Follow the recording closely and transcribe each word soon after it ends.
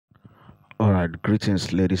Alright,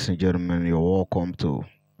 greetings, ladies and gentlemen. You're welcome to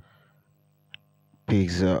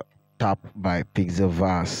PixelTap by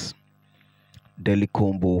Pixelverse daily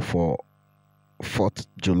combo for 4th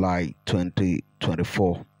July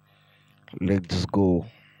 2024. Let's go.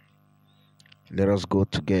 Let us go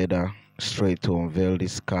together straight to unveil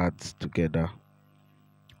these cards together.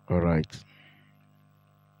 Alright,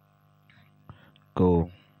 go.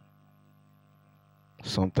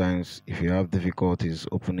 Sometimes, if you have difficulties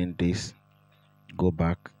opening this, go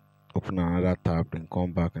back, open another tab, and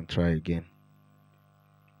come back and try again.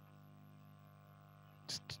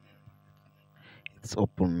 It's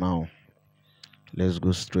open now. Let's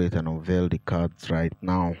go straight and unveil the cards right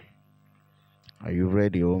now. Are you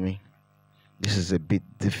ready, homie? This is a bit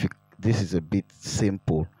difficult. This is a bit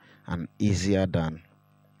simple and easier than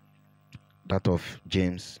that of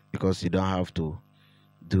James because you don't have to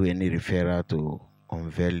do any referral to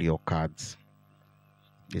unveil your cards.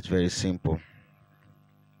 It's very simple.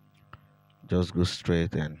 Just go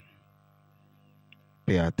straight and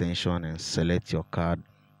pay attention and select your card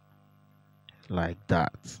like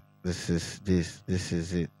that. This is it. This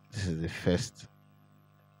is the first.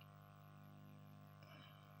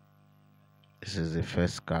 This is the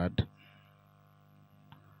first card.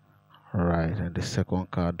 Alright, and the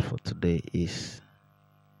second card for today is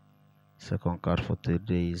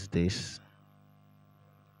this.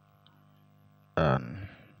 And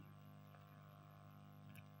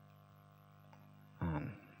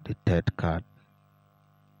the third card.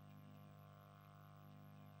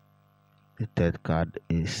 The third card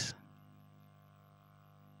is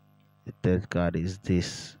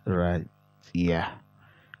this right here.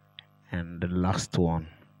 And the last one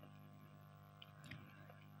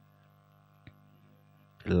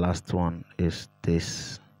is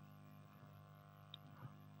this.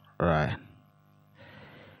 Right,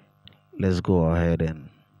 let's go ahead and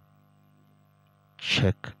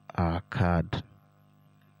check our card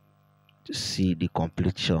to see the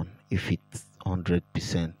completion, if it's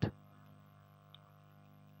 100%.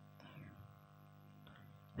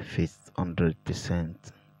 If it's 100%.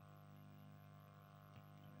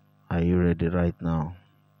 Are you ready right now?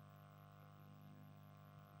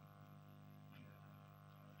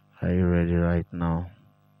 Are you ready right now?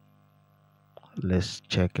 Let's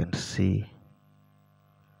check and see.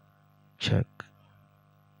 Check.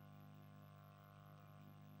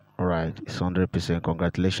 Alright, it's 100%.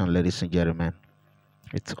 Congratulations, ladies and gentlemen.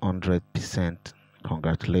 It's 100%.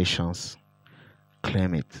 Congratulations.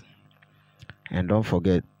 Claim it. And don't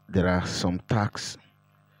forget, there are some tasks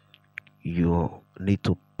you need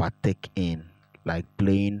to partake in, like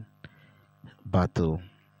playing battle.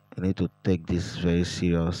 You need to take this very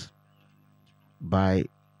serious. Buy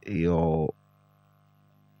your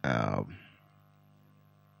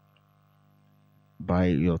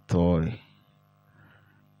toy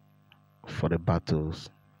for the battles.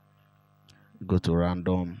 Go to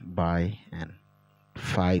random, buy, and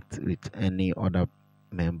fight with any other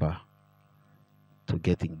member to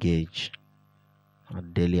get engaged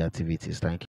on daily activities. Thank you.